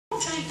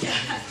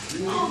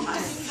Oh, my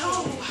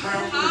soul.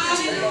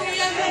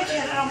 Hallelujah.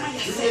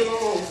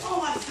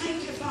 Oh, I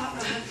thank you,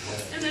 Father.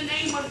 In the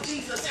name of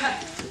Jesus.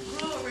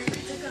 Glory be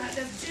to God.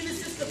 That's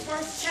Genesis, the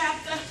first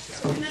chapter.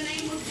 In the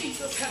name of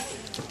Jesus.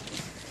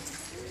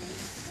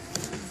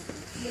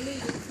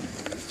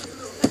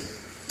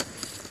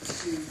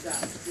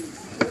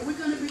 We're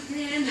going to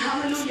begin,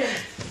 hallelujah,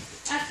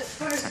 at the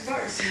first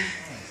verse.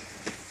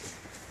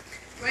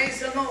 Praise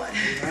the Lord.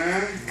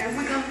 And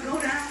we're going to go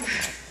down,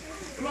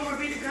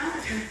 glory be to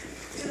God,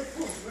 to the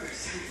fourth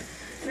verse.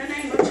 In the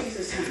name of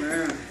Jesus.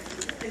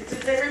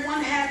 Does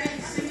everyone have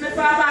it? Signify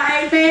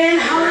by amen.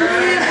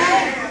 Hallelujah.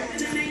 In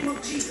the name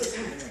of Jesus.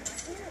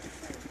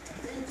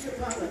 Thank you,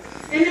 Father.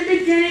 In the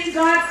beginning,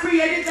 God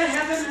created the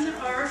heaven and the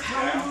earth.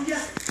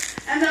 Hallelujah.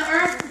 And the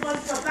earth was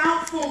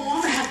without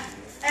form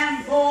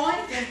and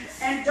void,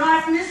 and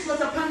darkness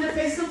was upon the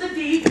face of the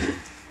deep,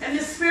 and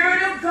the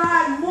Spirit of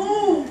God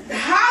moved.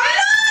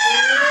 Hallelujah!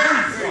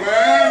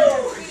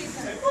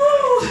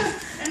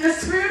 And the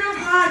Spirit of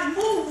God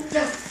moved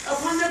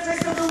upon the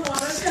face of the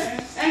waters,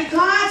 and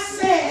God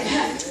said,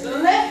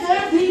 "Let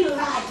there be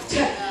light,"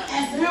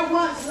 and there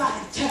was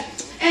light.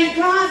 And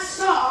God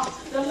saw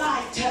the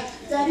light,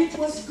 that it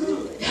was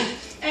good.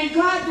 And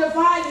God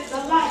divided the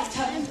light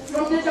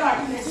from the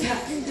darkness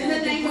in the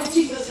name of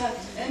Jesus.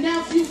 And now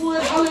if you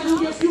would,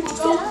 hallelujah, if you would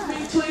go with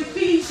me to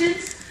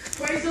Ephesians,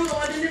 praise the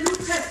Lord, in the New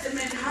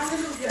Testament,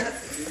 hallelujah.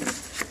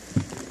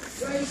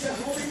 Praise your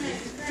holy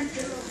name. Thank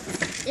you, Lord.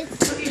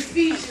 To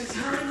Ephesians,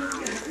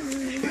 hallelujah.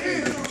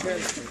 Praise the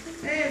Lord.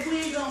 Hey,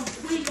 we ain't gonna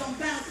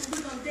bounce,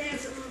 we're gonna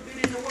dance a little bit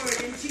in the word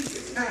in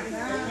Jesus' name.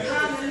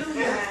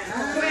 Hallelujah.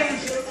 Praise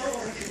your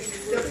Lord.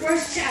 The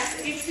first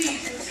chapter,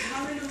 Ephesians,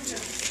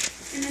 hallelujah.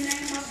 In the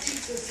name of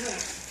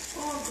Jesus,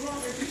 oh,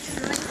 glory be to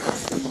God.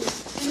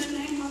 In the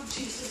name of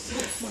Jesus.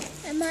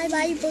 And my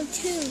Bible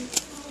too.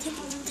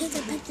 Take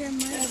a picture of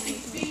my Bible.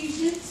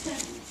 Ephesians,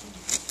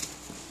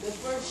 the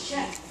first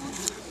chapter.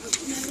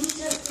 In the New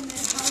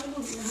Testament,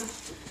 hallelujah.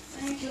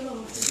 Thank you,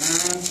 Lord.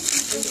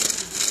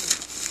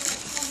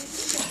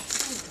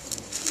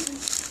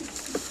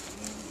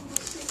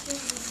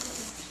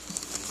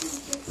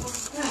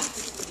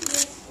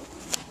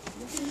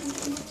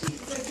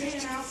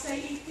 Again, I'll say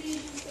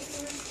Ephesians, the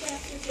first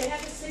chapter. If you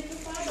have it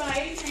signified by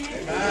amen.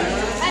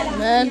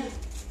 Amen.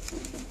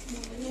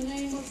 In the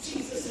name of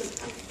Jesus,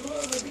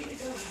 glory be to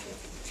God.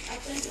 I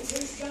thank and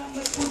praise God,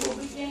 but we will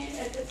begin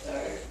at the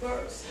third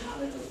verse.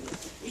 Hallelujah.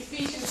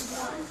 Ephesians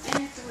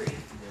 1 and 3.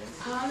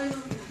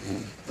 Hallelujah.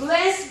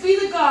 Blessed be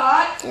the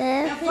God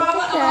and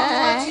Father of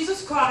our Lord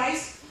Jesus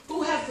Christ,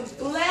 who has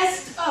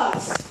blessed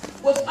us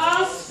with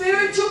all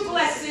spiritual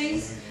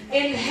blessings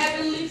in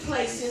heavenly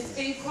places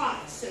in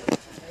Christ,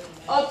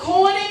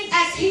 according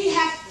as he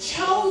hath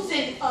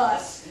chosen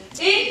us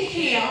in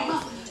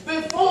him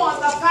before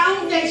the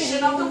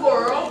foundation of the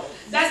world,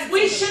 that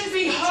we should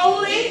be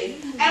holy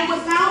and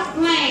without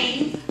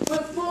blame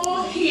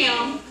before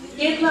him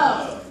in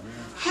love,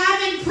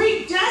 having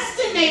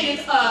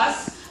predestinated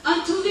us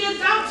unto the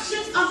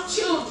adoption of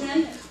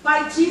children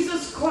by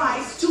Jesus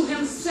Christ to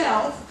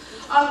himself,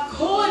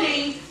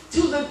 according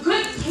to the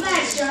good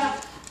pleasure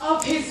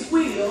of his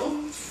will.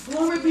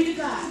 Glory be to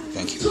God.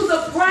 Thank you. To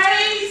the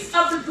praise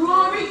of the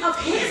glory of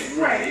his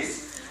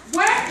grace,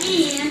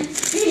 wherein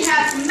he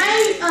hath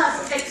made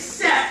us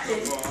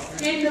accepted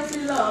in the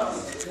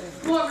beloved.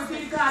 Glory be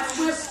to God. And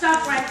we'll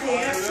stop right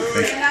there.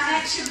 And I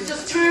ask you to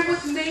just turn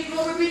with me,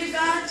 glory be to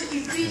God, to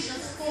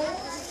Ephesians 4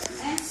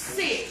 and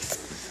 6.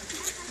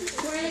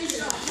 Praise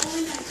your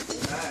holy name.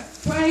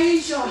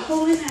 Praise your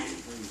holy name.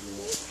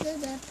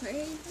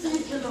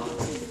 Thank you, Lord.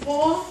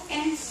 4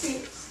 and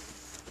 6.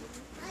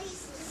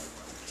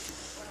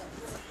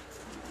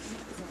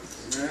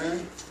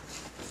 Amen.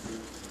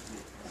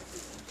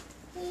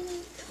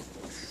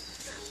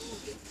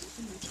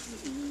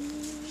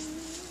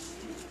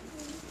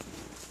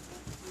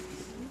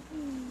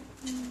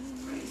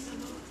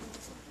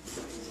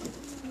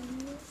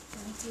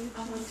 I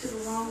went to the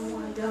wrong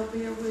one. Y'all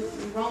bear with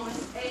me.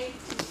 Romans 8.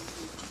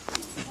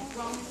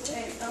 Romans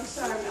 8. I'm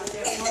sorry about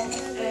that.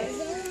 Romans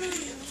 8.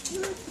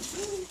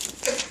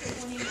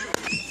 29.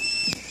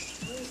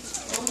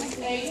 Romans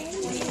 8,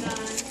 29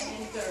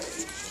 and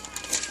 30.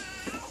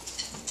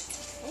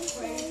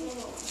 Praise the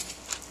Lord.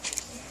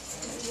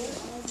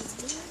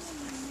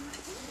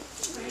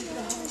 Praise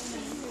the holy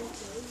name.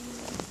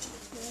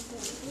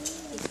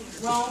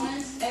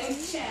 Romans 8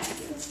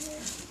 chapter,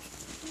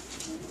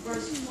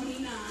 verse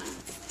 29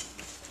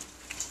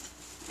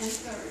 and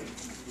 30.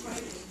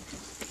 Praise.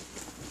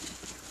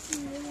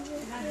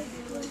 How do you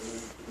do it?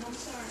 I'm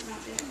sorry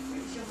about that.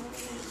 Praise your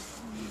holy name.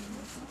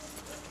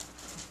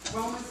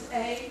 Romans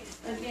 8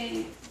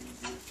 again.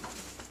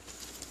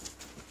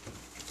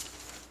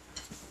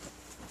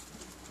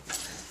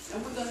 And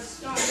we're going to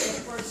start at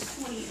verse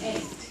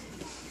 28.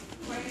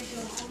 Praise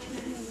your holy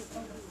name.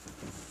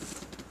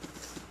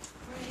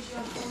 Praise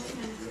your holy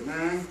name.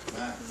 Amen.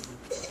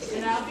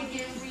 And I'll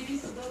begin reading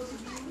for those of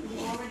you who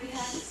already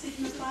have it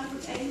signified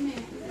with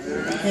amen.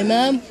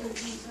 Amen.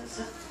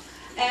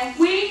 And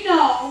we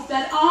know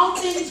that all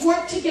things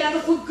work together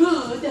for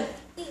good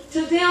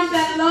to them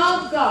that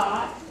love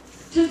God,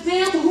 to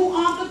them who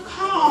are the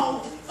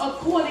called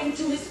according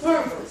to his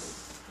purpose.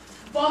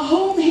 For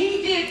whom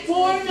he did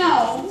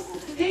foreknow,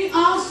 he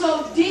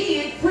also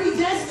did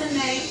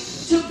predestinate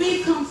to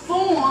be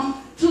conformed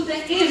to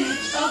the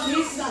image of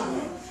his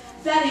Son,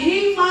 that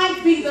he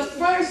might be the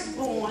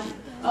firstborn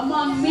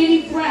among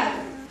many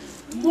brethren.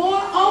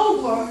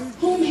 Moreover,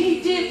 whom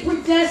he did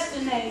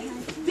predestinate,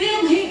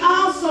 them he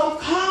also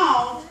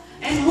called,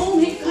 and whom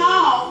he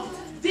called,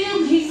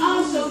 them he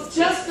also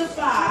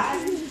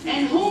justified,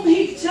 and whom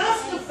he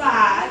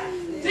justified,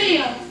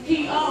 them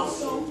he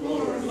also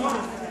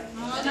glorified.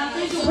 And I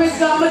thank you, praise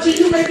God, much as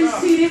you may be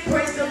seated,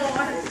 praise the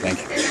Lord. Thank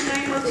you. In the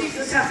name of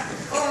Jesus.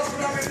 Oh,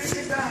 glory be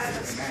to God.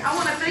 I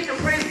want to thank and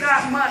praise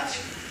God much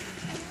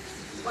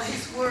for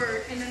his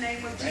word in the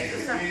name of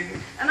Jesus.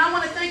 And I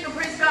want to thank and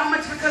praise God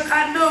much because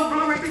I know,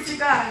 glory be to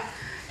God,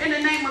 in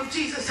the name of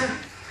Jesus,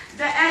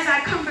 that as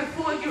I come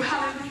before you,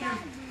 hallelujah,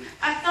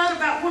 I thought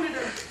about one of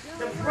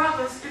the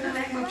brothers in the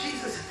name of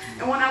Jesus.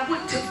 And when I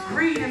went to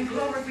greet him,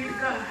 glory be to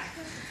God,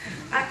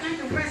 I thank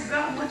and praise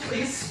God much for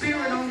his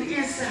spirit on the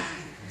inside.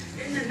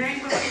 In the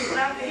name of Jesus,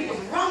 he was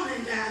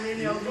rumbling down in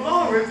there.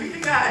 Glory be to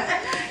God.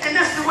 And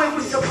that's the way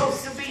we're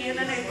supposed to be in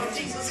the name of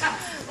Jesus.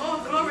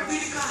 Oh, glory be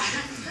to God.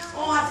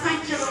 Oh, I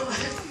thank you, Lord.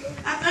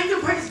 I thank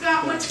and praise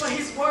God much for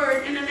his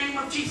word in the name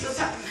of Jesus.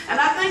 And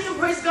I thank and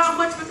praise God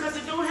much because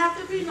it don't have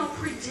to be no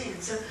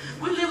pretense.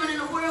 We're living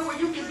in a world where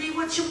you can be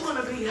what you want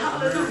to be.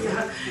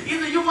 Hallelujah.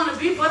 Either you want to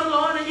be for the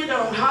Lord or you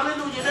don't.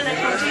 Hallelujah. In the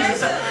name of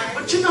Jesus.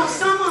 But you know,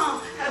 some of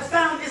them have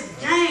found this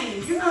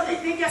game. You know,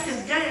 they got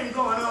this game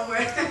going on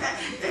where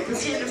they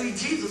pretend to be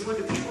Jesus with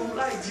the people who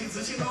like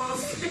Jesus. You know what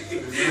I'm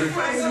saying?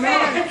 Praise the Lord.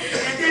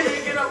 And then they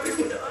get up here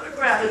with the other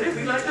crowd and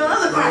they be like the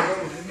other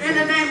crowd. In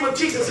the name of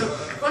Jesus.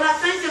 But I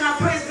thank and I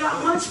praise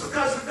God much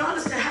because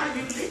regardless of how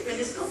you live it,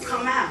 it's going to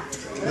come out.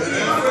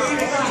 Glory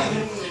be to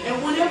God.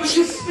 And whenever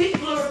you speak,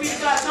 glory be to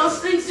God, those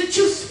things that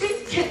you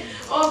speak,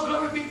 oh,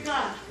 glory be to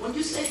God. When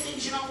you say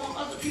things you don't want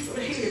other people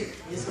to hear,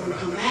 it's going to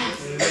come out.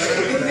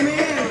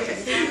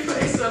 Amen.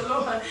 Praise the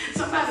Lord.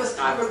 Somebody will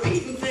start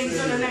repeating things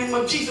in the name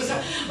of Jesus.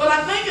 But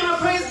I thank and I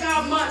praise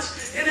God much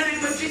in the name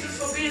of Jesus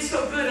for being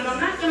so good. And I'm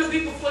not going to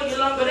be before you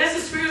long, but as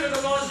the Spirit of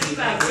the Lord leads,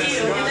 I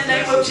will in the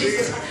name of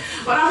Jesus.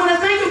 But I want to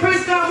thank and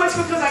praise God much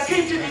because I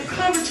came to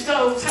encourage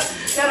those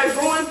that are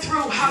going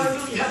through,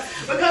 hallelujah.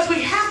 Because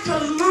we have to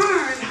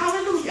learn,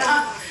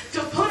 hallelujah, to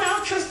put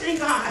our trust in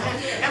God.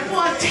 And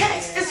for a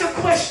text, it's a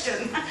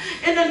question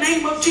in the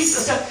name of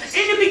Jesus.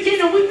 In the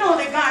beginning, we know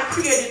that God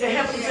created the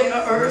heavens and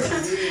the earth.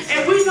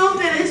 And we know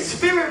that his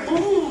spirit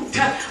moved,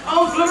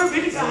 oh, glory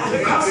be to God,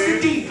 across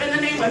the deep in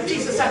the name of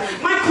Jesus.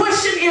 My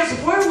question is,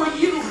 where were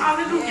you,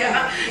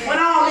 hallelujah, when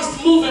all this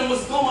moving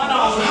was going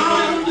on?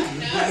 Hallelujah.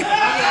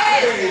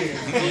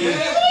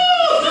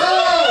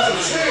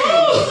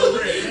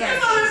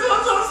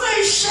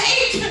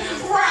 Shake,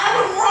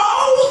 rattle,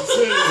 roll.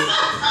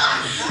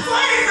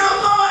 Praise the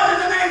Lord in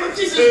the name of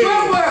Jesus.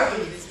 Where were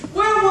we?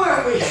 Where were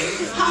we?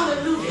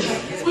 Hallelujah.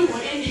 We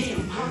were in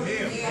him.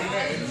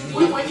 Hallelujah.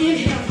 We were in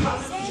him.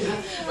 Hallelujah.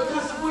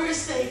 Because the word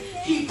say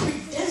he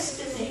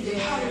predestinated.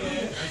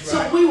 Hallelujah. So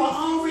we were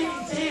already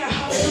there.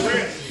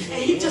 Hallelujah.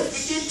 And he just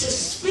began to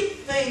speak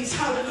things.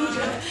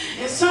 Hallelujah.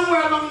 And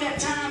somewhere along that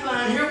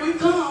timeline, here we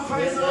come.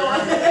 Praise the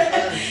Lord.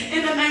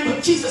 In the name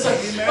of Jesus.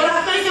 But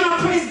I thank and I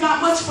praise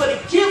God much for the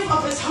gift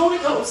of his Holy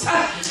Ghost.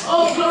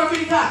 Oh, glory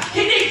be to God.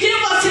 He didn't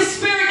give us his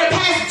spirit to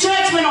pass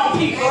judgment on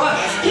people.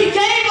 He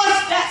gave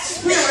us that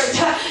spirit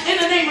in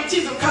the name of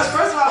Jesus. Because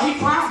first of all, he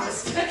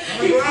promised.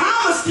 He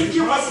promised to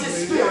give us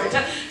his spirit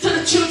to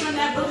the children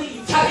that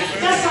believe.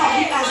 That's all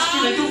he asked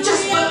you to do.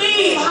 Just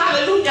believe.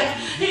 Hallelujah.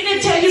 He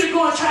didn't tell you to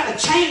go and try to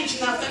change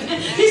nothing.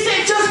 He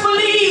said, just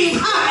believe.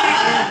 Woo!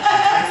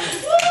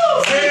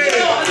 Thank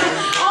you, Lord.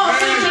 Oh,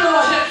 thank you,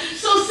 Lord.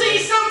 So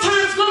see,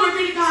 sometimes, glory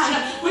be to God,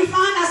 we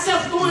find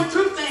ourselves going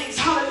through things.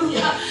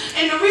 Hallelujah.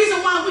 And the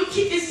reason why we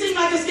keep, it seems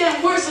like it's getting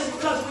worse is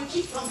because we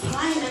keep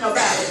complaining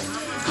about it.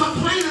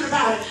 Complaining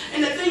about it. And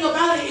the thing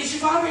about it is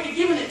you've already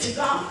given it to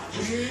God.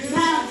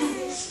 Now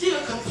you're still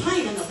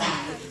complaining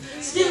about it.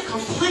 Still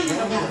complaining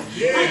about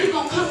it. Now you're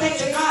going to come back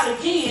to God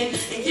again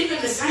and give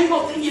him the same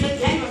old thing you done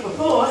gave him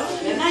before.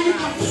 And now you're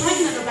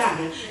complaining about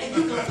it. And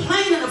you're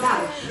complaining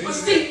about it. But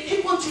see,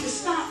 he wants you to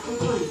stop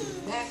complaining.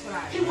 That's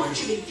right. He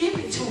wants you to give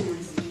it to him.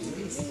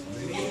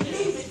 And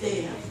leave it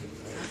there.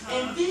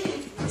 And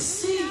then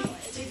proceed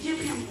to give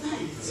him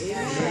thanks.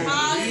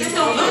 It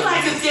don't look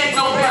like it's getting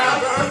no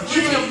better, but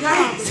give him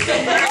thanks.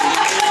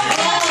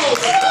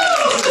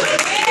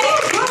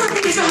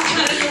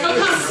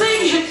 Because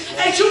see,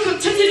 as you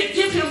continue to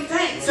give him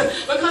thanks,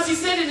 because he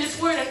said in his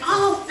word, in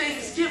all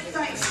things give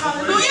thanks.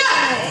 Hallelujah.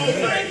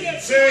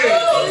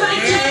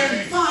 Thank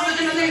you, Father,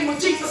 in the name of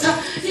Jesus.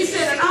 He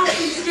said, in all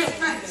things give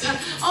thanks.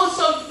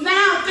 Also,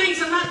 now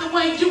things are not the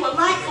way you would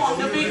like them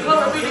to be.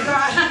 Glory be to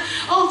God.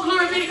 Oh,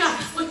 glory be to God.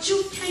 But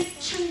you can't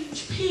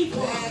change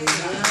people.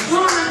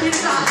 Glory be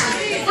to God.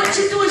 What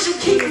you do is you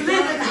keep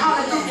living.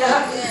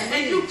 Hallelujah.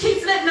 And you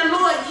keep letting the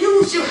Lord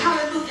use you.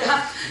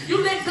 Hallelujah. You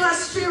let God's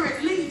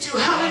Spirit lead you.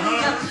 Hallelujah.